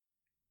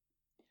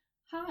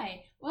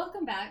Hi,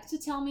 welcome back to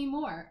Tell Me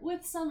More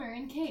with Summer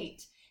and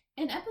Kate.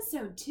 In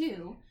episode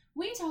 2,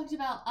 we talked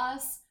about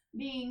us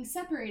being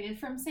separated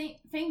from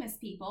famous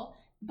people,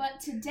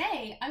 but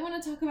today I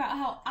want to talk about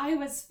how I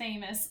was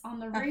famous on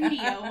the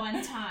radio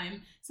one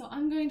time. So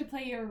I'm going to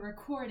play you a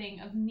recording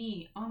of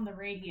me on the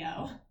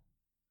radio.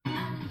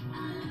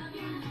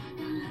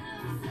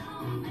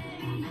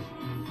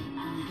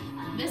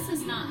 This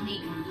is not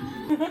me.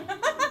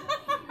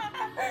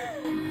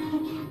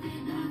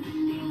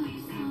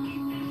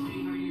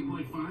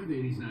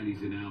 80s,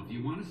 90s, and now, if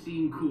you want to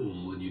seem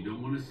cool and you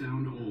don't want to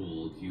sound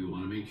old, you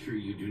want to make sure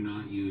you do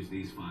not use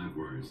these 5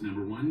 words.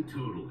 Number 1,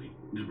 totally.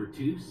 Number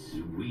 2,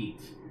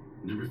 sweet.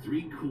 Number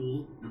 3,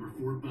 cool. Number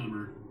 4,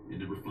 bummer. And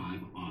number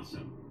 5,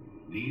 awesome.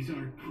 These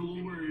are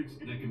cool words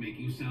that can make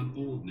you sound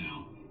old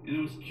now. And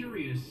I was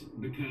curious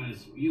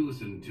because you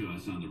listen to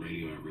us on the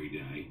radio every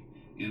day,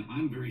 and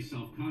I'm very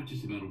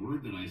self-conscious about a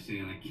word that I say,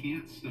 and I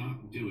can't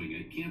stop doing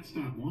it. Can't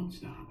stop, won't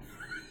stop.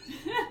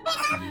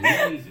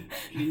 What is it?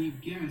 Can you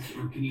guess,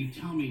 or can you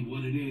tell me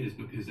what it is?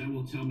 Because that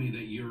will tell me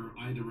that you're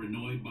either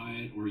annoyed by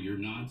it or you're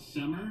not.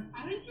 Summer?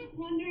 I was just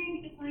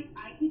wondering if,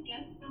 I could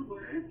guess the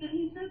word that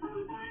he says all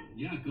the time.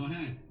 Yeah, go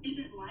ahead. Is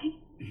it like?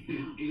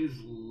 It is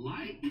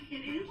like?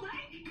 It is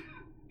like?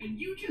 And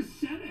you just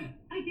said it.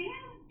 I did?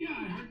 Yeah,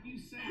 I heard you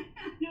say it.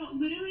 No,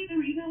 literally the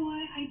reason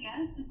why I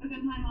guess is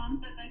because my mom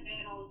says I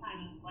say it all the time.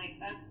 And it's like,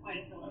 that's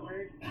quite a filler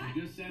word.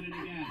 You just said it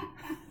again.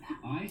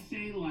 I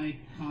say like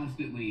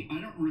constantly.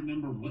 I don't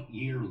remember what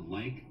year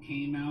like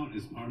came out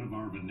as part of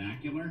our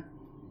vernacular,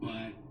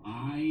 but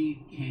I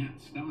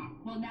can't stop.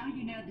 Well, now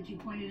you know that you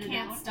pointed it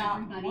Can't out. stop,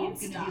 Everybody won't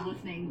is going to stop. be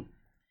listening.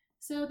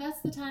 So that's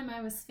the time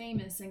I was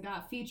famous and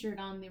got featured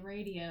on the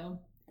radio.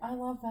 I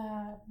love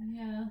that.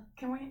 Yeah.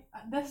 Can we?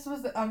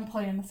 I'm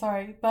playing,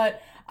 sorry. But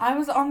I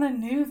was on the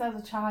news as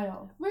a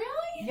child. Really?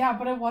 Yeah,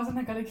 but it wasn't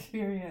a good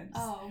experience.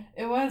 Oh.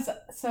 It was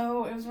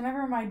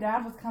whenever my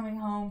dad was coming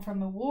home from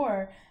the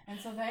war, and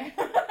so they,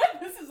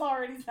 this is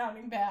already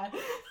sounding bad.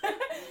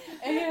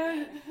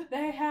 and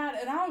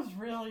I was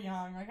real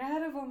young. Like, I had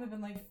to have only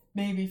been like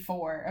maybe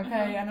 4, okay? Uh-huh.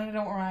 And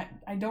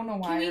I don't know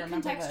why Can we I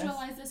remember this.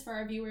 contextualize this for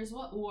our viewers?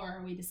 What war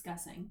are we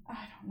discussing? I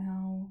don't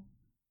know.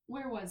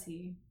 Where was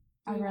he?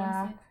 Do we wanna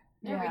Iraq. say?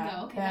 There we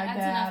go. Okay, Baghdad,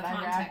 that adds enough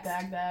Iraq, context.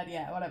 Baghdad,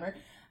 yeah, whatever.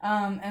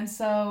 And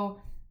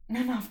so,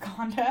 enough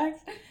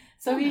context.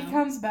 So Oh, he no.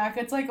 comes back.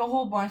 It's like a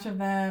whole bunch of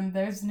them.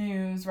 There's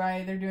news,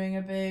 right? They're doing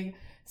a big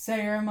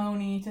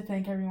ceremony to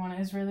thank everyone.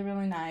 It's really,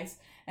 really nice.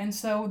 And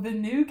so the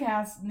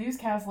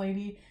newscast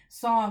lady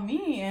saw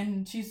me,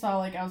 and she saw,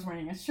 like, I was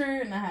wearing a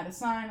shirt, and I had a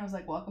sign. I was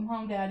like, "Welcome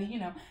home, Daddy." You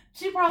know,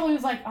 she probably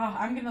was like, "Oh,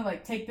 I'm gonna,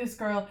 like, take this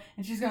girl,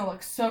 and she's gonna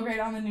look so great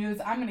on the news.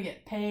 I'm gonna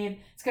get paid.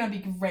 It's gonna be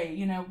great.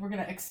 You know, we're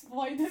gonna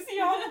exploit this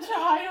young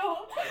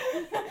child."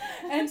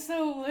 And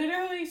so,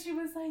 literally, she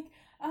was like,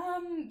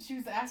 she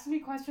was asking me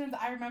questions.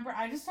 I remember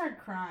I just started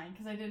crying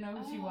because I didn't know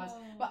who she was.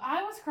 Oh. But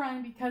I was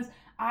crying because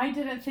I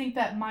didn't think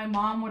that my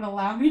mom would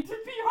allow me to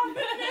be on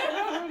the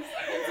news.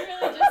 It's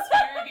really just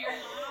fear of your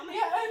mom.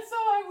 Yeah, and so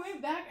I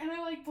went back and I,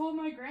 like, told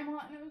my grandma,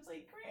 and I was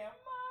like, "Grandma,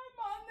 I'm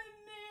on the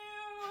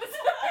news."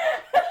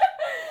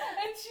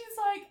 And she's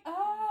like,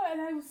 "Oh,"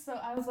 and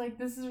I was like,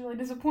 "This is really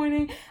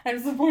disappointing. I'm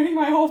disappointing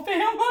my whole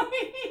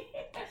family."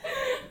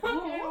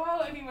 Okay,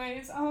 well,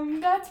 anyways,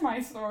 that's my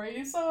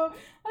story. So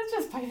let's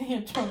just play the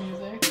intro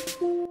music.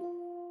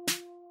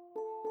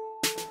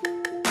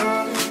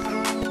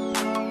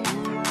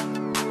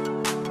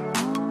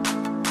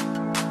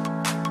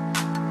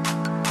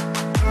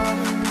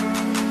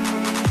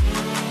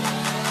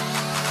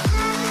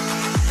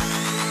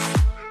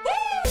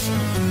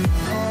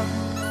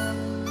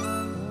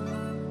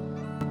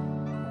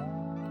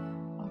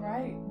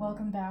 Alright,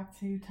 welcome back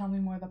to Tell Me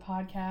More, the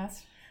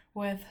podcast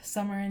with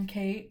Summer and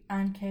Kate.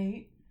 I'm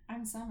Kate,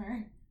 I'm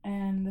Summer.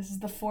 and this is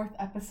the 4th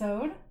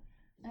episode.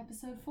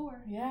 Episode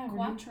 4. Yeah,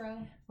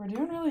 Quattro. we're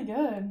doing really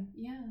good.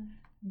 Yeah. I'm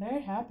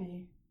very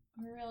happy.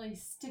 We're really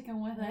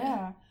sticking with it.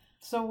 Yeah.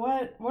 So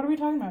what are we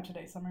talking about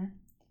today, Summer?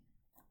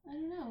 I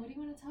don't know. What do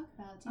you want to talk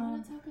about? Do you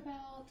want to talk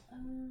about...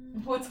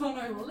 What's on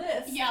our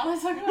list? Yeah,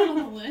 let's talk about on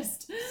the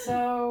list.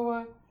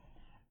 So,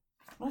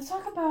 let's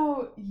talk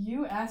about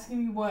you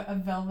asking me what a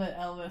Velvet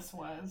Elvis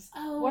was.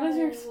 Oh. What is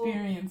your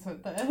experience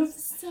with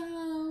this?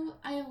 So,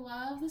 I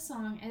love the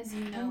song, as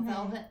you know, Mhm.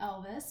 Velvet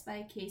Elvis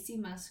by Casey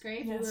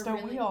Musgrave. Yes, who are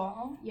don't we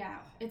all? Yeah,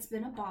 it's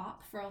been a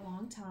bop for a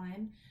long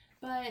time,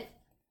 but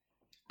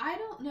I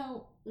don't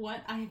know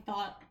what I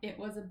thought it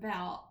was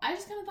about. I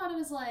just kind of thought it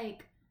was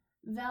like,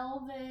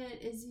 velvet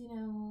is, you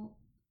know,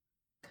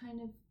 kind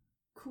of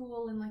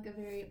cool and like a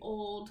very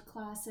old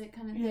classic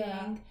kind of thing.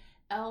 Yeah.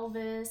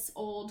 Elvis,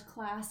 old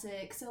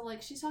classic. So,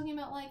 like, she's talking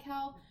about, like,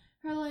 how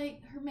her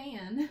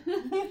man,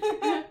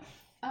 the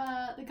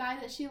guy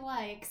that she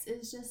likes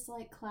is just,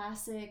 like,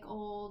 classic,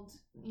 old,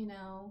 you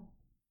know,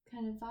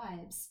 kind of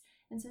vibes.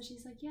 And so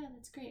she's like, yeah,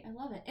 that's great. I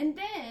love it. And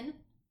then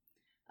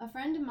a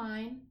friend of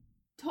mine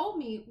told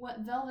me what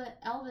Velvet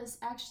Elvis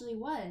actually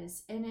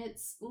was. And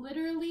it's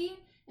literally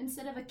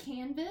instead of a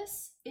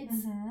canvas,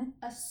 it's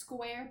a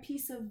square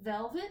piece of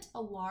velvet,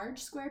 a large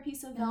square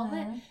piece of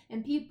velvet,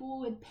 and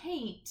people would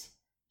paint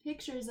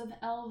pictures of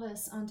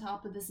Elvis on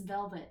top of this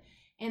velvet.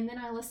 And then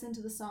I listened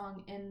to the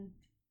song and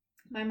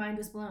my mind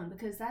was blown,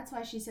 because that's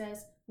why she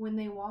says, when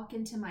they walk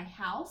into my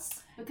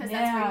house, because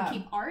that's where you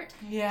keep art.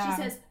 Yeah.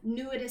 She says,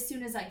 knew it as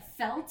soon as I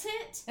felt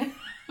it,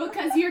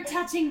 because you're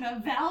touching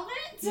the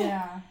velvet.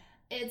 Yeah.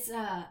 It's,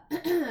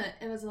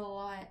 it was a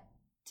lot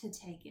to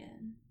take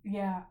in.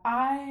 Yeah,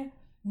 I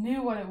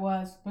knew what it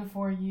was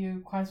before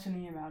you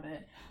questioned me about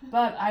it.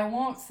 But I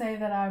won't say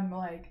that I'm,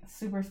 like,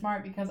 super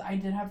smart, because I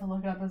did have to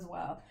look it up as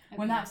well. Okay.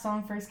 When that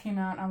song first came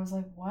out, I was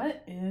like,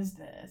 what is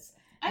this?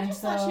 I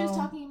just thought she was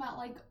talking about,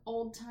 like,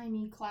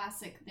 old-timey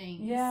classic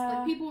things. Yeah.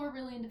 Like, people were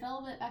really into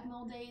velvet back in the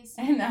old days.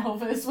 And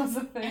Elvis was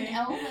a thing. And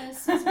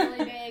Elvis was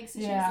really big, so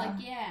she was like,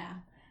 yeah.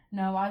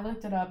 No, I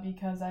looked it up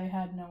because I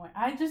had no way.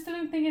 I just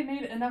didn't think it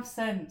made enough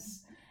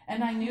sense.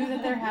 And I knew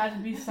that there had to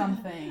be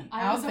something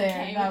out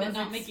there that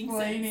was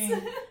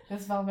explaining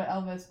this Velvet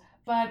Elvis.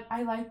 But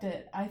I liked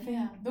it. I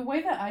think the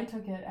way that I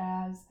took it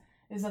as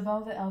is a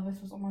Velvet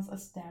Elvis was almost a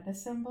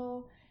status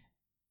symbol.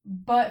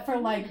 But for,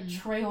 like,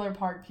 trailer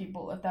park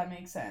people, if that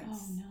makes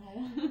sense.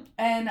 Oh, no.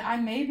 And I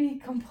may be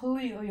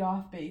completely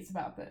off base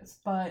about this,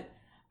 but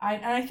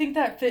I think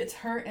that fits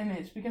her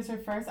image, because her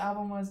first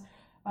album was,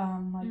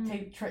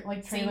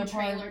 trailer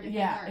park.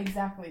 Yeah,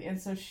 exactly.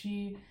 And so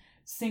she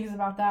sings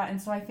about that,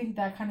 and so I think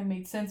that kind of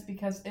made sense,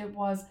 because it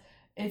was,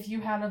 if you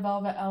had a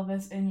Velvet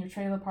Elvis in your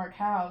trailer park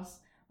house,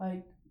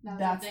 like,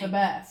 that's the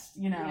best,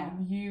 you know.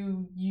 Yeah.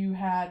 You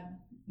had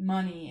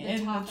money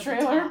in the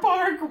trailer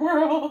park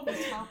world. The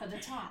top of the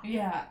top.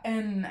 Yeah,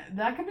 and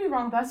that could be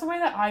wrong. That's the way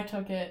that I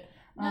took it.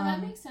 No,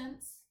 that makes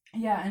sense.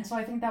 Yeah, and so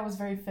I think that was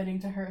very fitting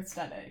to her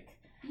aesthetic.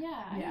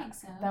 Yeah, I think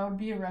so. That would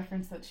be a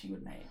reference that she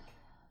would make.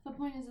 The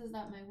point is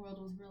that my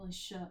world was really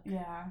shook.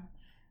 Yeah.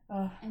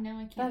 And now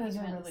I can't. That is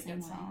a really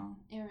good song.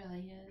 It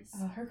really is.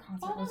 Her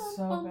concert was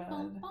so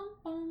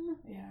good.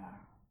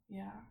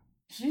 Yeah.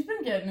 She's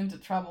been getting into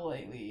trouble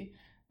lately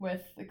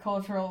with the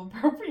cultural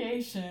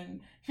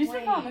appropriation. She's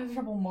been gotten into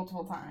trouble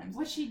multiple times.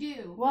 What'd she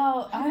do?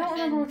 Well, I don't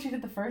remember what she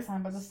did the first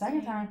time, but the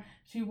second time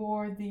she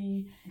wore I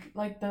think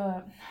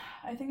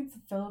it's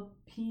from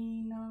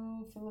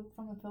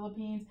the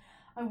Philippines.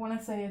 I want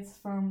to say it's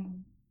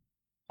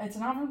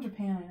not from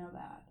Japan, I know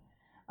that.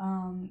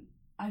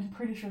 I'm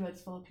pretty sure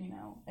that's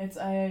Filipino. It's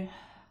a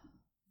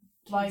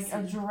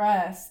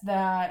dress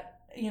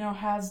that,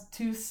 has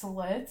two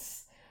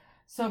slits.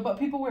 So, but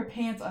people wear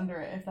pants under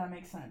it, if that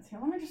makes sense. Here,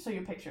 let me just show you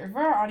a picture. For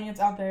our audience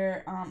out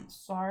there,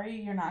 sorry,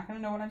 you're not going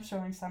to know what I'm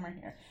showing Summer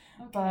here.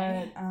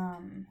 Okay. But,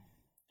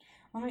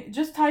 let me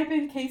just type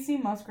in Casey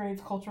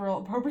Musgraves cultural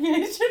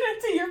appropriation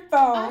into your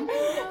phone. I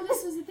didn't know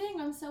this was a thing.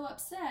 I'm so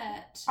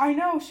upset. I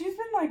know. She's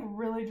been,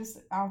 really just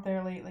out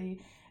there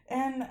lately.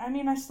 And, I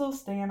mean, I still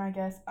stan, I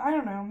guess. I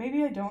don't know.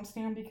 Maybe I don't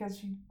stan because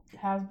she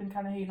has been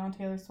kind of hating on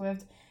Taylor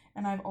Swift.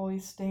 And I've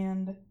always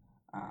stanned,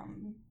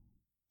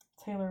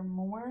 Taylor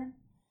more.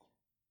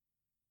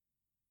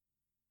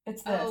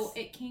 It's this. Oh,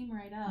 it came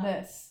right up.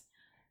 This.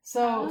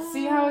 So,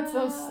 see how it's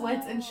those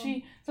slits? And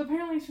so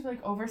apparently she,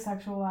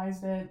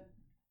 over-sexualized it.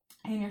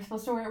 And you're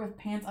supposed to wear it with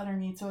pants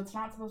underneath, so it's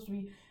not supposed to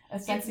be a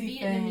sexy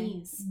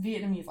thing.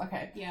 Vietnamese,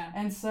 okay. Yeah.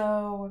 And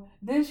so,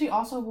 then she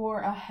also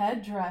wore a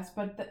headdress,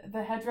 but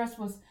the headdress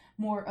was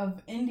more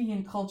of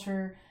Indian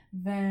culture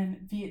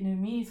than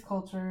Vietnamese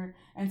culture.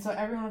 And so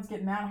everyone was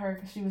getting mad at her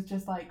because she was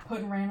just,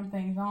 putting random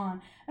things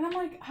on. And I'm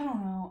like, I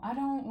don't know. I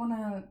don't want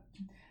to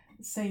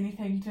say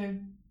anything to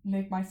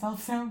make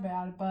myself sound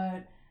bad,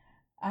 but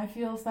I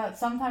feel that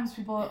sometimes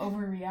people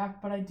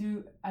overreact, but I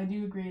do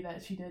agree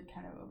that she did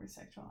kind of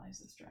over-sexualize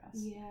this dress.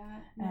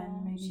 Yeah,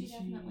 and maybe she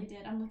definitely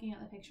did. I'm looking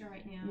at the picture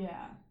right now.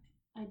 Yeah.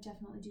 I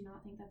definitely do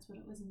not think that's what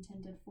it was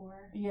intended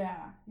for.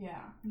 Yeah.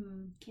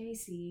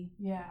 Casey.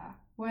 Yeah.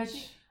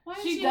 Which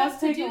she does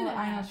take a lot.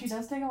 I know, she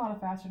does take a lot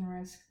of fashion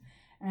risks,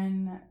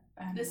 and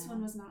this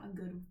one was not a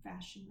good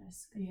fashion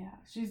risk. Yeah,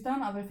 she's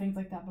done other things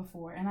like that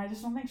before, and I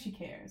just don't think she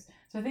cares.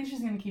 So I think she's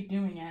gonna keep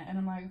doing it, and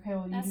I'm like, okay,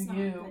 well, that's you do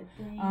you. A good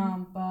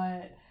thing.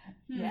 But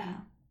yeah.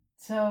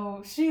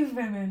 So she's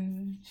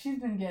been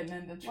getting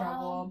into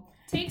trouble. Well,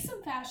 take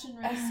some fashion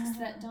risks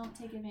that don't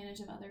take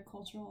advantage of other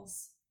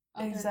cultures'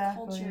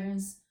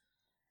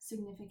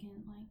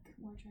 significant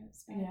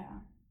wardrobes. Right? Yeah,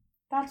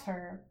 that's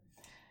her.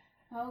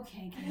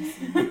 Okay,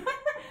 Casey.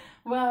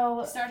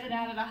 Well, started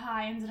out at a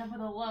high, ended up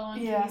with a low on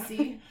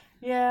Casey.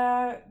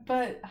 Yeah,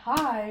 but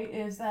high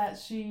is that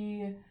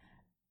she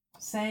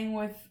sang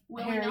with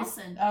Willie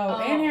Nelson.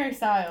 And Harry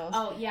Styles.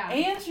 Oh, yeah.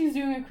 And she's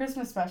doing a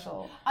Christmas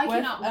special. I with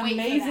cannot wait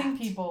amazing for that.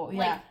 people.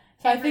 Yeah.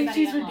 So I think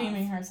she's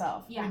redeeming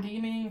herself. Yeah.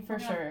 Redeeming for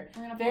sure.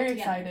 Very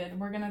excited.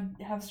 We're going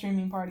to have a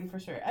streaming party for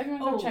sure.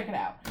 Everyone go check it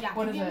out. Yeah.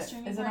 What is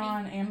it? Is it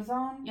on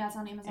Amazon? Yeah, it's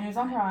on Amazon.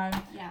 Amazon Prime.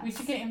 Yeah. We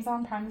should get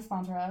Amazon Prime to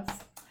sponsor us.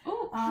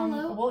 Oh,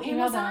 hello. We'll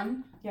email Amazon?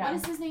 them. Yeah. What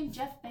is his name?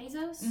 Jeff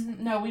Bezos?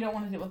 Mm-hmm. No, we don't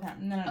want to deal with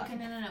him. No. Okay,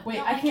 no. Wait,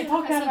 I can't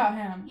talk bad about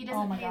him. He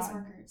doesn't pay his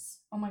workers.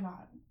 Oh my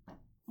god.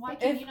 Why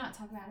can you not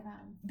talk bad about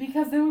him?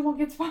 Because then we won't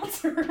get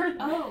sponsored.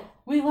 Oh.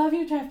 We love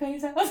you, Jeff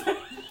Bezos.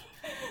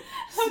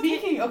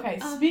 Speaking of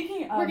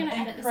we're gonna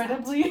edit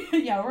incredibly,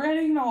 yeah, we're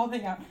editing the whole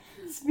thing out.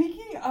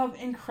 Speaking of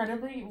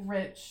incredibly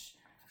rich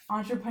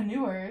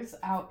entrepreneurs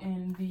out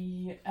in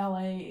the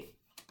LA,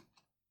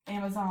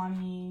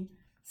 Amazon-y,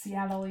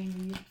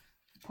 Seattle-y,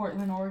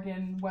 Portland,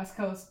 Oregon, West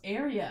Coast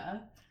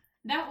area.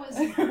 That was.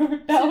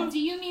 So do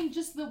you mean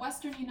just the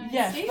Western United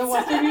States? Yes, the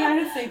Western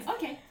United States.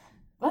 Okay.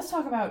 Let's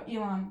talk about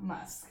Elon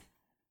Musk.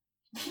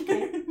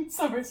 Okay.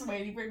 Summer's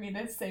waiting for me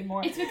to say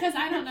more. It's because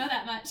I don't know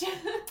that much.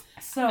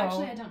 So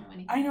actually, I don't know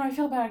anything. I know, I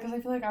feel bad because I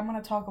feel like I'm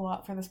going to talk a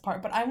lot for this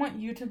part, but I want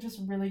you to just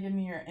really give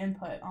me your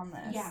input on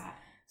this. Yeah.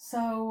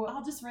 So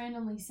I'll just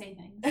randomly say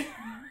things.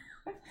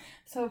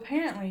 So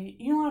apparently,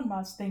 Elon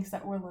Musk thinks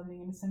that we're living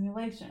in a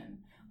simulation.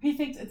 He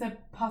thinks it's a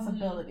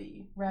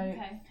possibility, right?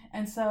 Okay.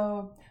 And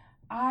so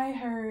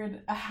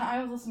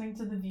I was listening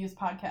to the Views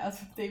podcast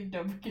with Dave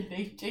Dobrik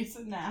and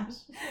Jason Nash.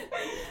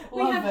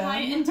 We have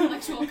high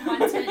intellectual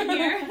content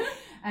here.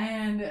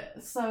 And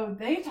so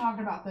they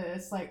talked about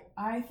this, like,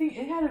 I think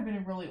it had been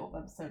a really old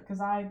episode because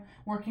I'm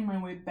working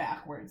my way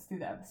backwards through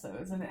the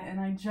episodes, and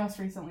I just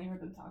recently heard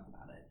them talk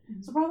about it.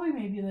 Mm-hmm. So probably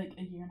maybe like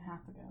a year and a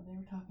half ago they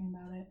were talking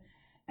about it.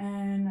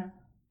 And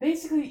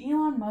basically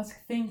Elon Musk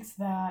thinks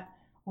that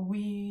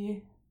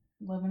we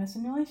live in a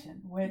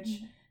simulation,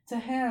 which to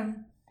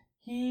him,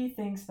 he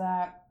thinks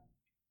that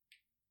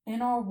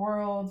in our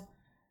world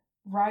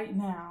right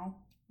now,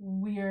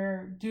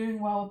 we're doing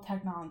well with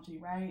technology,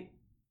 right?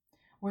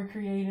 We're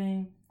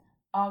creating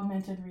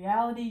augmented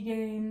reality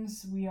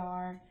games. We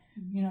are,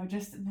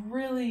 just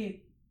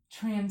really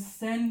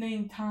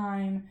transcending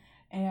time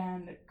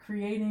and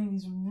creating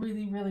these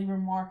really, really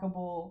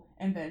remarkable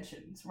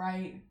inventions,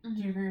 right? Mm-hmm.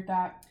 Do you agree with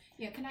that?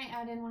 Yeah, can I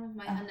add in one of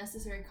my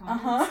unnecessary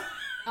comments?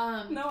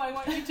 No, I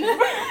want you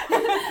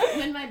to.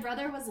 When my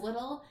brother was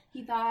little,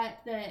 he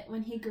thought that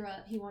when he grew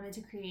up, he wanted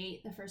to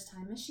create the first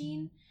time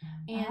machine.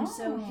 And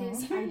so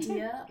his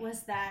idea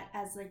was that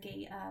as like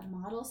a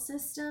model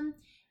system,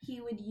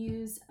 he would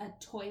use a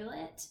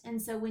toilet.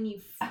 And so when you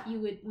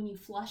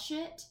flush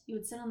it, you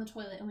would sit on the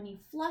toilet, and when you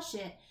flush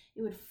it,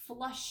 it would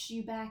flush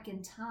you back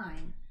in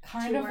time.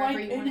 Kind of like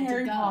in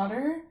Harry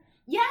Potter.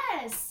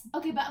 Yes.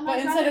 Okay, but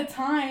instead of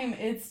time,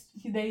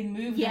 they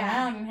moved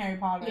around in Harry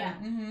Potter. Yeah.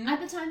 Mm-hmm. At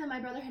the time that my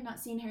brother had not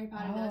seen Harry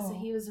Potter though, so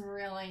he was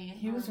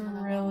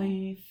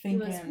really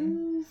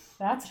thinking.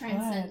 That's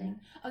transcending.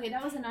 Good. Okay,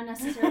 that was an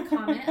unnecessary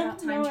comment about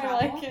time travel.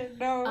 I like it.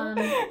 No.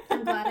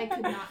 I'm glad I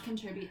could not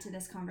contribute to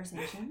this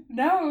conversation.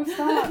 No,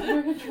 stop.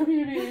 You're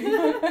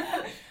contributing.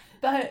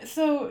 But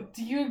so,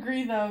 do you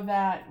agree though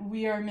that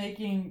we are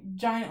making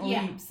giant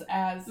leaps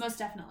as most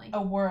definitely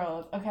a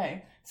world?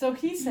 Okay, so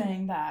he's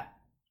saying that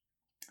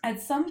at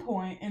some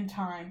point in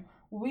time,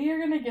 we are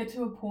going to get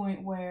to a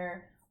point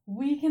where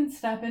we can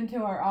step into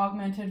our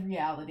augmented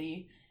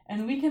reality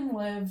and we can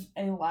live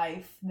a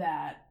life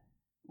that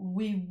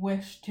we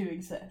wish to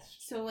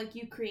exist. So, like,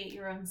 you create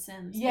your own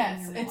Sims.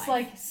 Yes, it's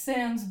like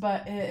Sims,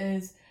 but it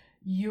is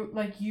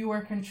you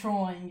are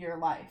controlling your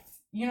life.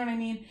 You know what I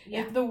mean?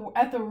 Yeah.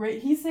 At the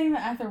rate he's saying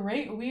that at the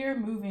rate we are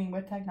moving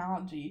with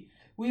technology,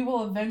 we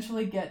will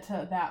eventually get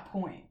to that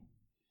point,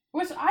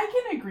 which I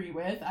can agree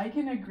with. I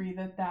can agree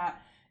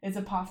that is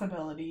a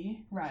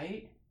possibility,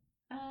 right?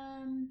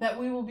 That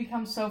we will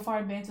become so far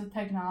advanced with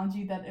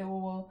technology that it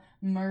will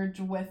merge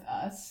with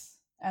us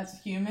as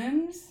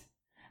humans.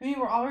 I mean,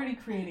 we're already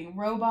creating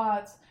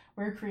robots.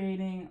 We're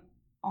creating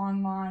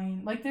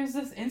online. Like, there's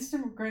this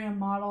Instagram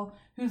model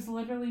who's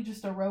literally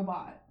just a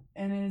robot,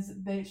 and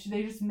they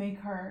just make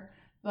her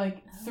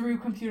like through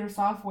computer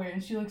software,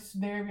 and she looks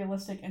very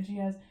realistic, and she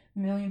has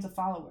millions of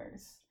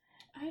followers.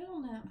 I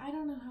don't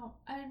know how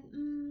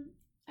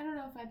I don't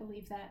know if I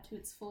believe that to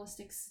its fullest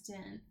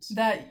extent.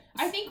 I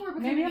think we're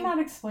becoming... Maybe I'm not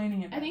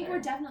explaining it better. I think we're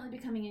definitely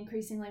becoming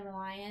increasingly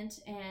reliant,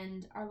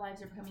 and our lives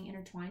are becoming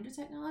intertwined with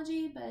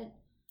technology, but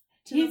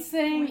he's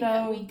saying, though...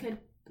 that we could,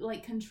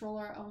 like, control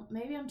our own...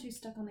 Maybe I'm too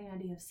stuck on the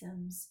idea of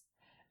Sims.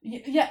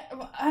 Yeah,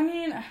 I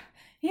mean,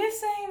 he's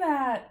saying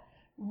that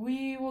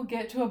we will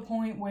get to a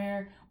point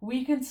where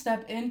we can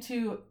step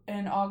into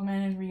an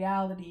augmented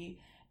reality,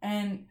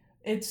 and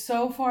it's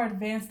so far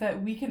advanced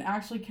that we can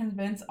actually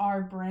convince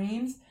our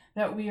brains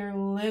that we are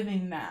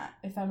living that,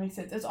 if that makes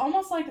sense. It's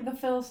almost like the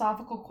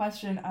philosophical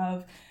question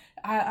of,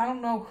 I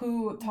don't know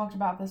who talked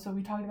about this, but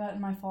we talked about it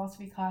in my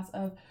philosophy class,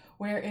 of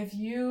where if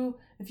you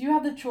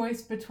have the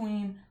choice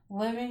between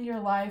living your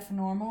life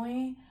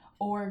normally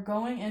or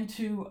going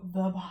into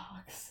the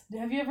box.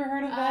 Have you ever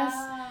heard of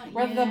this?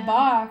 Where the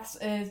box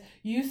is,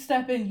 you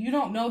step in, you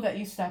don't know that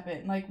you step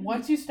in. Like,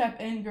 once you step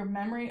in, your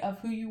memory of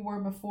who you were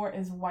before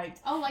is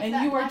wiped. Oh, like and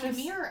that you Black just,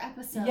 Mirror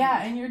episode.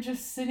 Yeah, and you're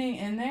just sitting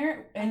in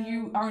there, and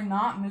you are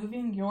not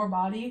moving your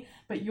body,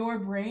 but your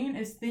brain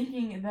is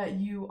thinking that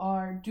you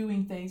are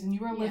doing things, and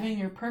you are living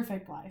your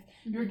perfect life.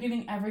 Mm-hmm. You're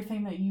getting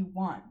everything that you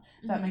want.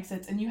 That makes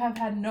sense. And you have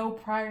had no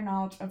prior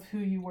knowledge of who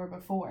you were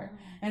before.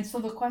 And so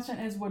the question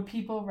is, would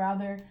people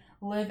rather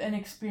live and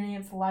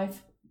experience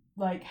life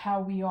like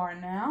how we are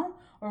now,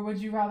 or would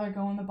you rather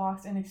go in the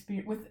box and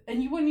experience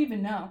and you wouldn't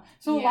even know?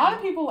 So a lot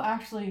of people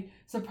actually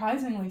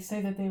surprisingly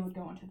say that they would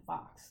go into the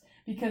box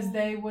because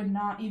they would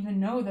not even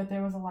know that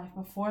there was a life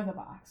before the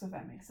box, if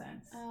that makes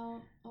sense.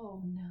 Oh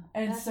no.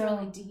 And that's so,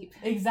 really deep.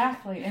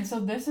 Exactly. And so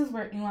this is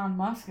where Elon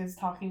Musk is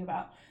talking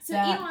about. So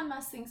Elon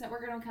Musk thinks that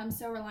we're going to become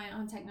so reliant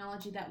on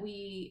technology that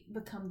we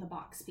become the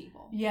box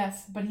people.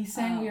 Yes, but he's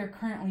saying we are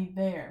currently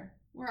there.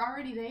 We're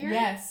already there?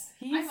 Yes.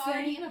 I'm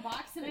already in a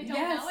box and I don't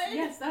know it?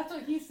 Yes, that's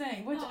what he's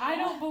saying, which I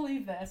don't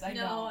believe this. I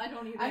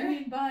don't either. I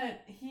mean,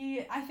 but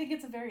I think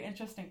it's a very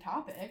interesting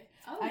topic.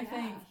 Oh, I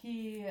think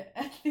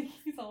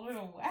he's a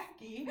little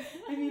wacky.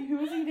 I mean, who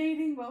was he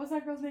dating? What was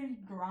that girl's name?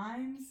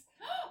 Grimes?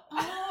 Oh,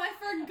 I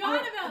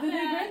forgot about that. Did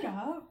they break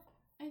up?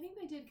 I think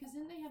they did, because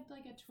didn't they have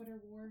like a Twitter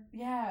war?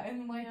 Yeah,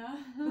 and like,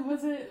 who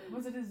was it?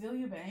 Was it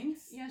Azealia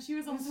Banks? Yeah, she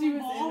was also She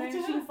involved. was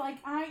in there. She was like,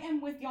 I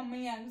am with your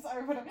mans,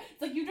 or whatever.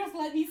 It's like, you just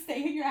let me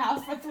stay in your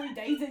house for 3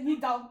 days and you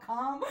don't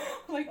come.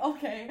 Like,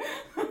 okay.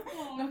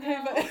 Oh, okay,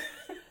 no. but...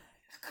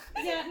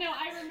 Yeah, no,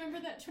 I remember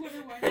that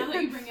Twitter war now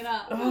that you bring it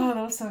up. Oh,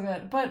 that was so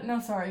good. But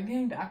no, sorry,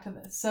 getting back to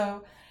this.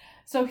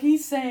 So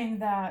he's saying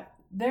that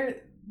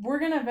we're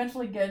gonna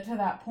eventually get to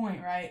that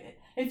point, right?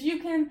 If you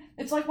can,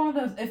 it's like one of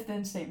those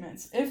if-then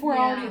statements. If we're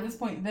already at this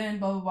point, then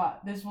blah, blah, blah,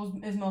 this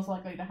is most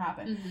likely to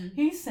happen. Mm-hmm.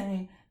 He's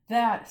saying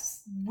that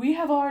we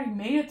have already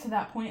made it to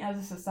that point as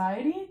a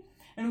society,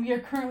 and we are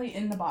currently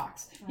in the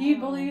box. He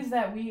believes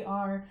that we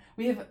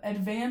have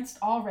advanced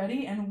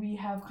already, and we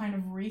have kind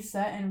of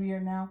reset, and we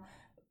are now,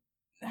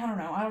 I don't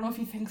know if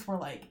he thinks we're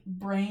like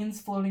brains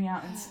floating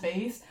out in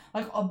space,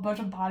 like a bunch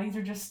of bodies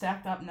are just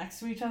stacked up next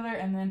to each other,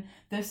 and then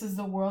this is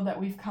the world that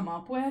we've come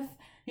up with.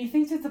 He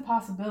thinks it's a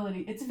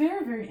possibility. It's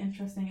very, very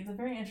interesting. It's a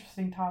very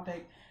interesting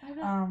topic. The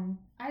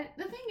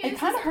thing is, it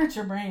kind of hurts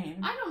your brain.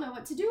 I don't know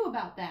what to do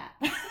about that.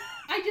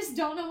 I just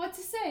don't know what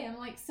to say. I'm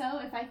like, so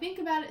if I think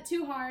about it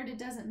too hard, it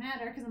doesn't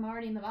matter because I'm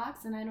already in the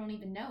box and I don't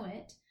even know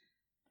it.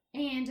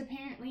 And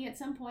apparently at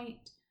some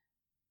point,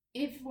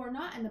 if we're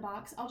not in the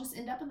box, I'll just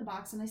end up in the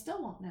box and I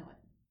still won't know it.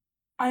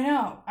 I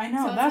know.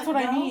 So that's like,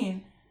 what I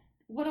mean.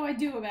 What do I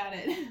do about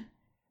it?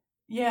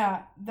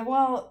 Yeah.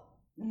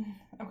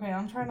 Okay,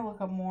 I'm trying to look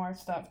up more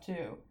stuff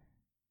too.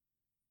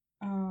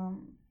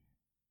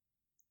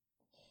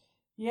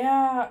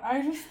 Yeah,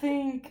 I just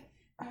think...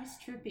 That's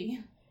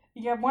trippy.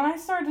 Yeah, when I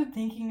started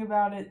thinking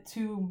about it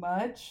too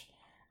much,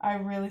 I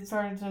really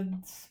started to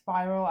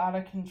spiral out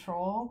of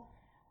control.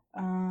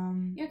 Yeah,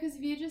 because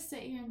if you just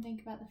sit here and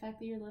think about the fact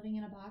that you're living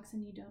in a box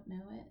and you don't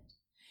know it,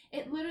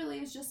 it literally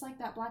is just like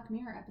that Black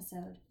Mirror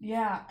episode.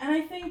 Yeah, and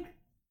I think,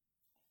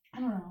 I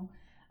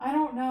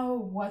don't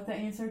know what the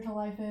answer to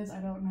life is. I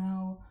don't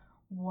know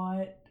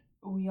what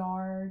we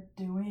are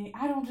doing.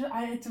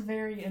 It's a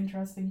very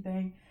interesting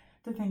thing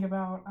to think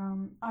about.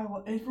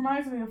 It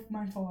reminds me of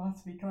my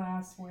philosophy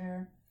class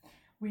where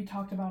we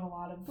talked about a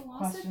lot of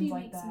questions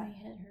like that. Philosophy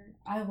makes my head hurt.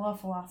 I love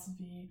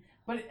philosophy,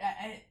 but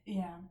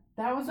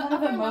that was but one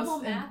of the most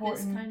level math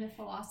important. is kind of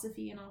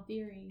philosophy and all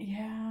theory.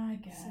 Yeah, I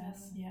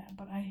guess. Yeah,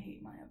 but I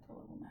hate my upper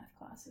level math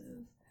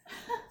classes.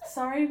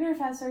 Sorry,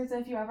 professors,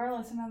 if you ever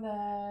listen to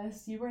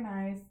this, you were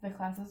nice. The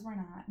classes were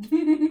not.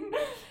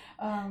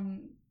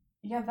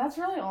 Yeah, that's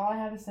really all I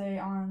had to say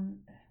on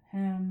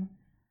him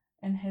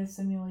and his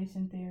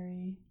simulation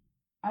theory.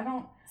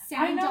 Sound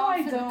off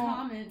in the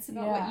comments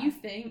about what you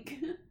think.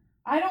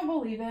 I don't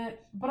believe it,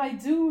 but I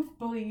do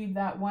believe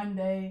that one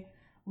day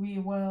we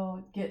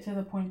will get to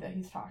the point that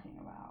he's talking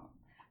about.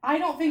 I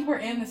don't think we're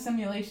in the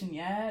simulation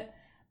yet,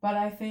 but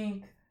I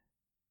think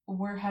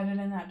we're headed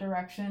in that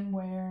direction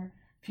where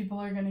people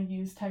are going to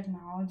use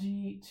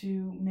technology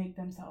to make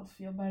themselves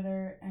feel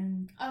better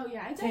and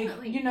I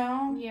definitely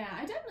Yeah,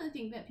 I definitely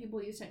think that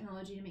people use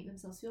technology to make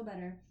themselves feel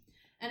better.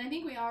 And I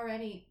think we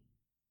already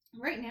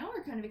right now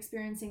we're kind of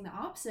experiencing the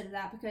opposite of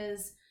that,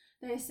 because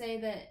they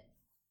say that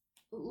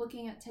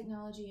looking at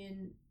technology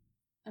in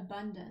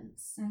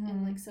abundance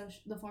and like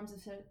the forms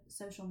of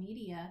social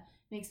media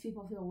makes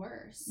people feel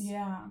worse.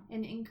 Yeah.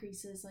 And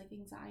increases like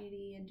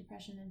anxiety and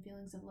depression and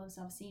feelings of low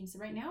self-esteem. So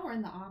right now we're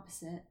in the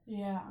opposite.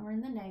 Yeah. We're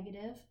in the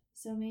negative.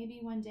 So maybe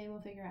one day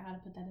we'll figure out how to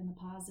put that in the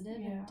positive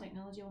and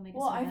technology will make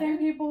us feel better. Well, I think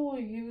people will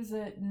use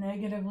it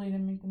negatively to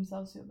make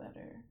themselves feel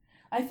better.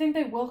 I think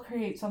they will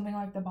create something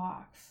like the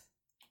box.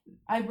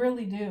 I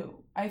really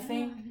do. I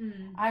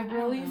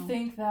really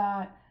think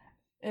that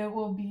it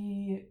will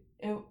be...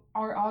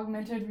 our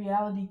augmented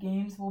reality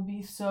games will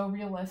be so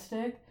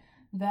realistic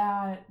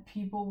that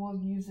people will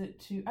use it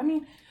to... I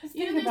mean, just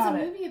think about it.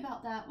 There's a movie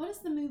about that. What is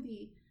the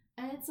movie?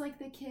 And it's like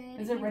the kid...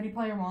 Is it Ready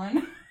Player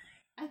One?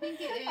 I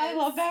think it is. I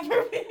love that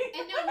movie.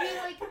 And no, he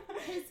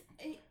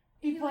like...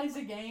 He plays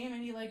a game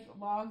and he like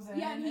logs in.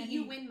 Yeah, and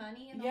you win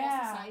money and the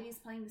whole society is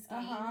playing this game.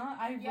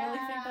 I really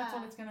think that's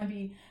what it's gonna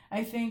be.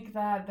 I think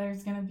that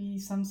there's gonna be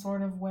some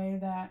sort of way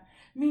that,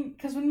 I mean,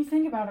 because when you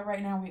think about it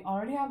right now, we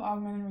already have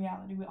augmented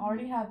reality. We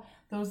already have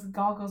those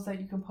goggles that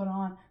you can put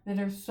on that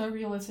are so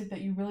realistic that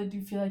you really do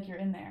feel like you're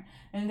in there.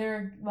 And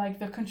they're like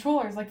the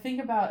controllers, like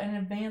think about an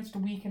advanced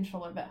Wii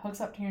controller that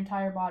hooks up to your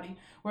entire body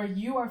where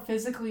you are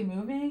physically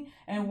moving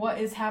and what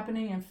is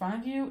happening in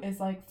front of you is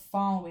like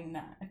following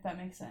that, if that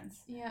makes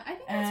sense. Yeah, I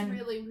think that's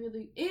really,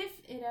 really, if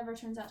it ever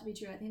turns out to be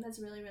true, I think that's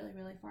really, really,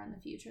 really far in the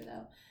future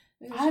though.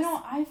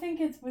 I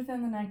think it's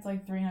within the next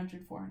like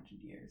 300, 400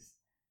 years.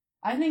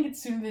 I think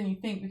it's sooner than you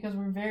think because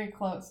we're very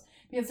close.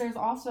 Because there's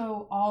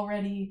also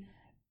already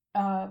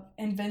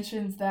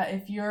inventions that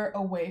if you're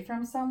away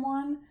from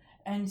someone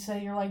and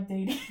say you're like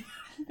dating,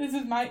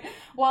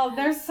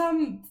 there's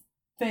some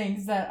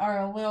things that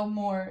are a little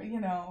more,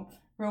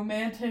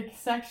 romantic,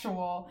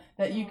 sexual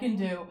that you can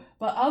do.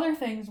 But other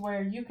things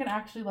where you can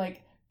actually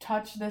like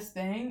touch this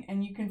thing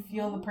and you can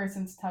feel the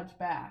person's touch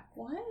back.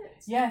 What?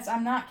 Yes,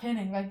 I'm not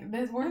kidding. Like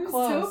we're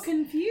close. I'm so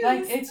confused.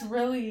 Like it's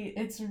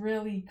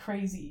really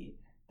crazy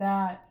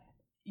that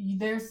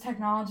there's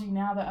technology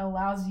now that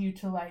allows you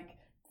to like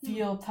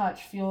feel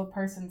a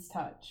person's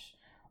touch.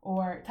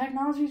 Or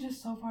technology is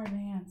just so far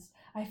advanced.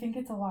 I think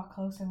it's a lot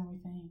closer than we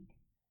think.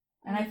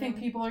 And I think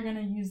people are going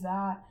to use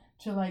that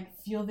to like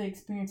feel the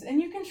experience.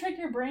 And you can trick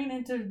your brain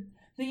into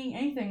thinking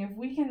anything. If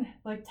we can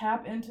like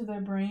tap into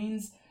their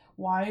brain's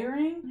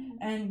wiring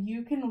and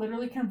you can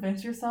literally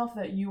convince yourself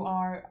that you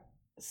are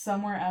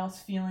somewhere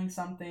else feeling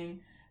something,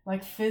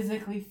 like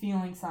physically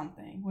feeling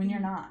something when you're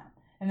not.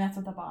 And that's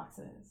what the box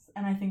is.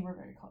 And I think we're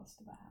very close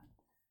to that.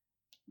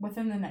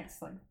 Within the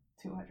next, like,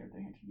 200,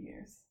 300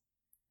 years.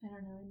 I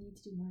don't know. I need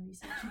to do more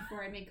research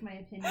before I make my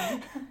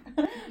opinion.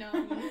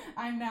 No.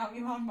 I'm now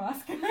Elon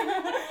Musk.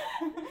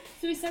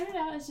 So we started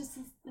out as just,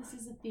 this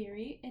is a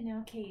theory, and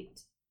now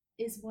Kate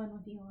is one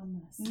with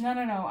Elon Musk.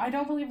 No. I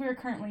don't believe we're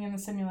currently in the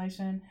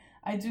simulation.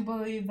 I do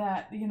believe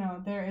that,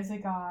 there is a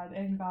God,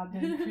 and God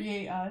did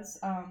create us.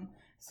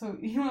 So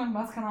Elon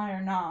Musk and I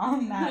are not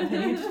on that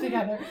page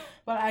together.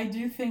 But I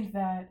do think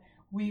that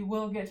we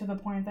will get to the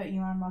point that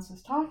Elon Musk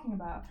is talking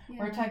about,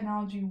 where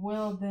technology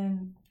will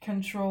then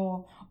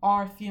control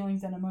our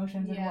feelings and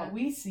emotions and what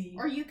we see.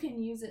 Or you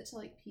can use it to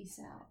like peace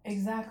out.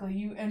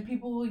 Exactly. And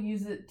people will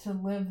use it to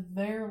live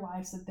their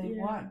lives that they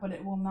want, but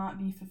it will not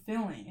be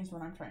fulfilling, is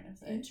what I'm trying to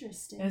say.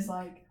 Interesting. It's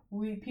like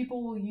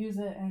people will use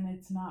it and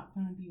it's not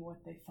going to be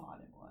what they thought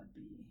it would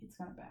be. It's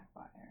going to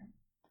backfire.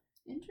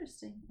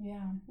 Interesting.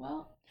 Yeah.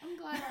 Well, I'm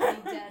glad I'll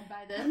be dead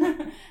by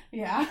then.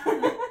 Yeah.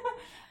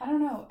 I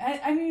don't know.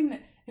 I mean,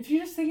 if you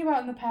just think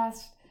about in the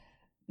past,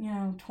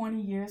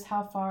 20 years,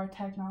 how far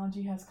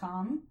technology has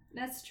come.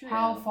 That's true.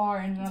 How far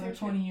in another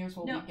 20 years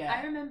will we get?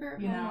 I remember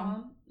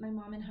my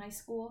mom in high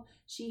school,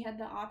 she had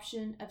the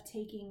option of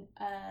taking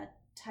a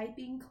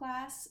typing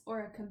class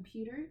or a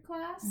computer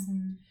class.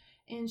 Mm-hmm.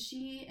 And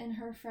she and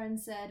her friend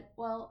said,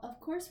 well, of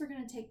course we're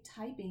going to take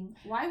typing.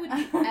 Why would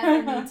we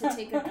ever need to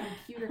take a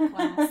computer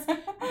class?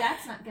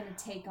 That's not going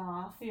to take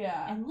off.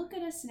 Yeah. And look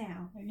at us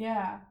now.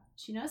 Yeah.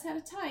 She knows how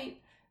to type,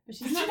 but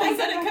she's not that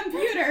good at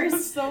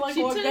computers. So, like,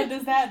 what good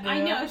does that do?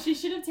 I know. She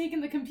should have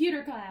taken the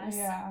computer class.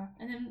 Yeah.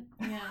 And then,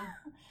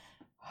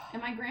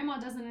 And my grandma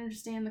doesn't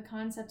understand the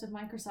concept of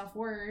Microsoft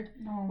Word,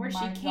 where she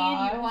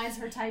can utilize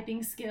her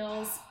typing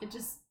skills. It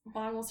just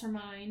boggles her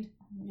mind.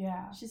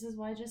 Yeah. She says,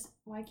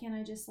 why can't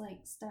I just like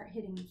start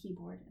hitting the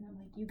keyboard? And I'm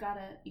like, you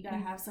gotta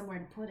have somewhere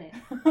to put it.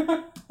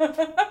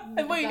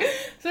 Wait,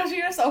 so she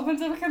just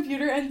opens up a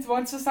computer and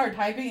wants to start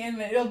typing and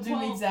it'll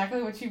do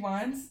exactly what she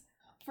wants?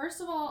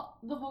 First of all,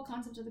 the whole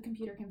concept of the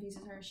computer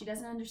confuses her. She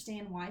doesn't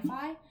understand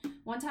Wi-Fi.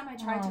 One time I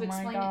tried to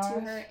explain it to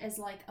her as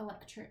like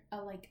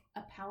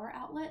a power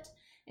outlet.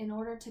 In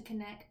order to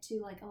connect to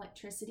like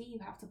electricity, you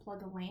have to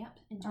plug a lamp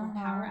into a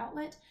power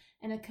outlet,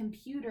 and a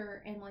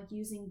computer and like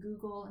using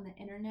Google and the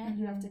internet,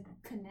 you have to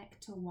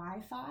connect to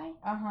Wi-Fi.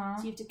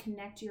 So you have to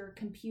connect your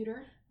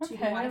computer to the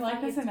Wi-Fi. I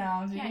like this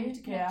analogy. Yeah, you have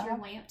to connect your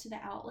lamp to the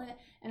outlet,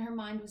 and her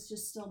mind was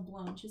just still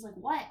blown. She's like,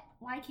 "What?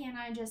 Why can't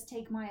I just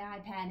take my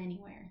iPad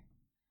anywhere?"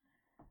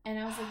 And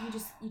I was like,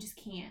 "You just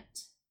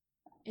can't.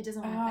 It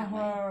doesn't work that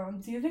way."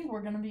 Do you think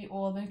we're going to be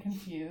old and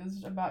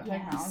confused about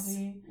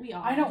technology? We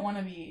are. I don't want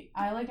to be.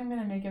 I'm going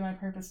to make it my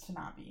purpose to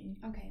not be.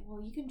 Okay,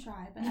 well, you can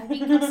try, but I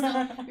think you're still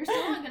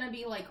not going to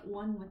be, like,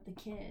 one with the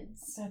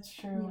kids. That's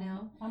true.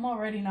 I'm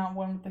already not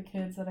one with the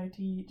kids that I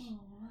teach.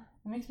 Aww.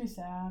 It makes me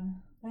sad.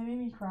 They made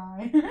me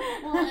cry.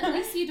 Well, at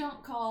least you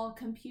don't call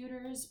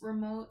computers,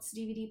 remotes,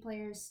 DVD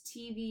players,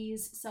 TVs,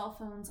 cell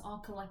phones, all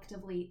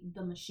collectively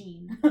the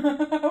machine.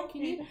 Okay.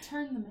 Can you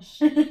turn the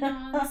machine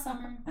on,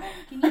 Summer?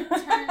 Can you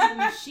turn the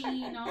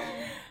machine on?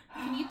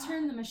 Can you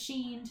turn the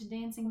machine to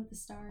Dancing with the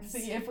Stars?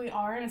 See, if we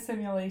are in a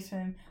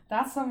simulation,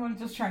 that's someone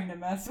just trying to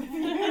mess with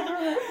you.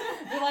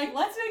 They're like,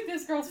 let's make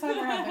this girl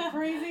Summer have the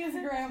craziest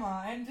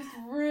grandma and just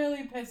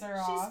really piss her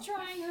off. She's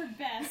trying her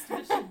best,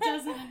 but she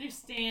doesn't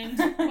understand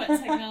what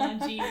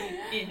technology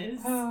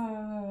is.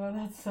 Oh,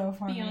 that's so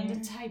funny. Beyond a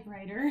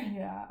typewriter.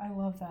 Yeah, I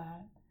love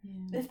that.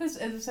 Yeah. If this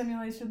is a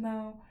simulation,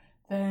 though,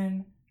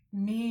 then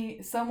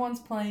someone's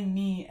playing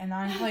me, and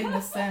I'm playing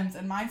The Sims,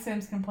 and my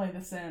Sims can play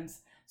The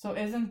Sims. So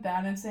isn't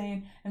that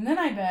insane? And then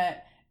I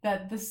bet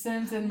that The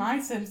Sims in my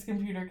Sims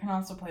computer can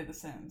also play The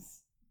Sims.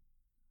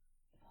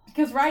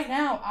 Because right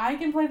now, I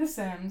can play The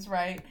Sims,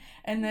 right?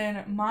 And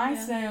then my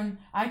Sim,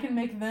 I can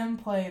make them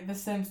play The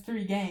Sims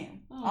 3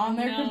 game on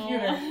their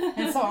computer.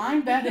 And so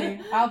I'll bet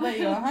you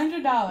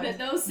 $100 that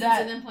those Sims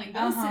are then playing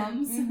those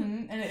Sims.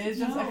 Mm-hmm, and it is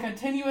just a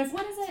continuous.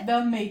 What is it?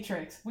 The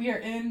Matrix. We are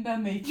in the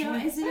Matrix. No,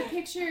 is it a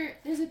picture?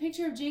 There's a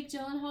picture of Jake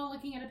Gyllenhaal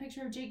looking at a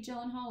picture of Jake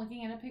Gyllenhaal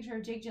looking at a picture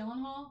of Jake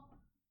Gyllenhaal.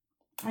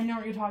 I know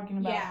what you're talking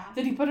about. Yeah.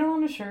 Did he put it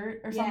on a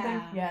shirt or something?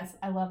 Yeah. Yes,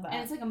 I love that.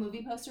 And it's like a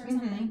movie poster or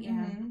something. Mm-hmm, Yeah.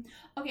 mm-hmm.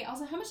 Okay,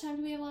 also, how much time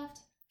do we have left?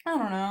 I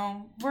don't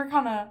know. We're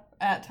kind of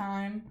at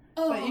time.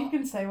 Oh. But you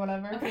can say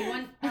whatever.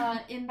 Okay,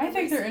 I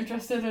think they're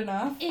interested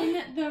enough.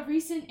 In the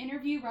recent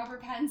interview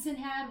Robert Pattinson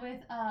had with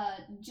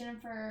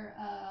Jennifer,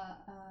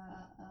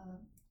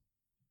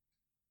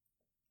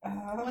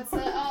 what's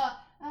the,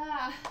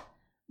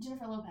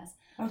 Jennifer Lopez.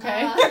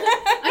 Okay.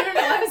 I don't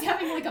know, I was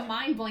having like a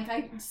mind blank.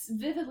 I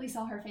vividly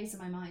saw her face in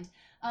my mind.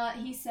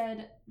 He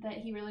said that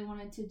he really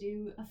wanted to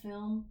do a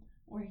film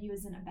where he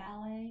was in a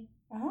ballet.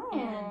 Oh.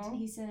 And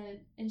he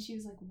said, and she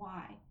was like,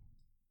 why?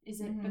 Is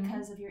it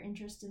because of your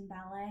interest in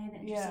ballet, the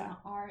interest in the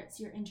arts,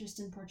 your interest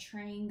in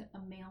portraying a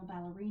male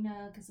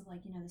ballerina because of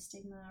like, the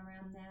stigma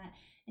around that?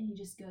 And he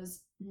just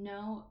goes,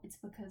 no, it's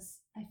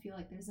because I feel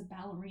like there's a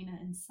ballerina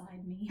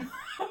inside me.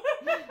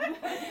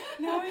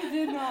 No, he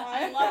did not.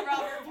 I love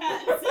Robert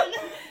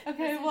Pattinson.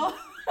 Okay, well.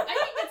 I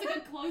think that's a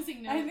good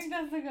closing note. I think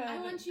that's a good I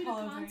want you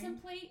closing. to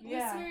contemplate,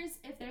 listeners,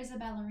 if there's a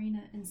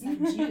ballerina inside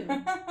you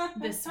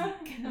this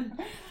week.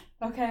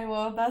 Okay,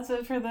 well, that's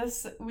it for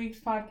this week's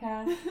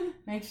podcast.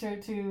 Make sure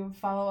to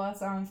follow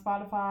us on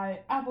Spotify,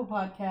 Apple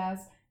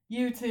Podcasts,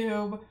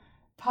 YouTube,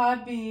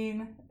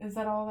 Podbean. Is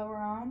that all that we're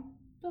on?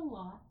 A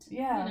lot.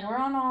 Yeah, we're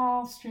on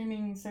all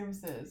streaming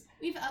services.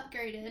 We've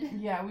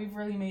upgraded. Yeah, we've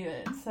really made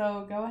it.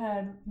 So go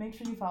ahead, make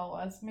sure you follow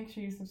us, make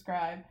sure you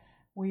subscribe.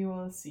 We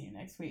will see you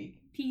next week.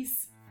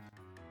 Peace.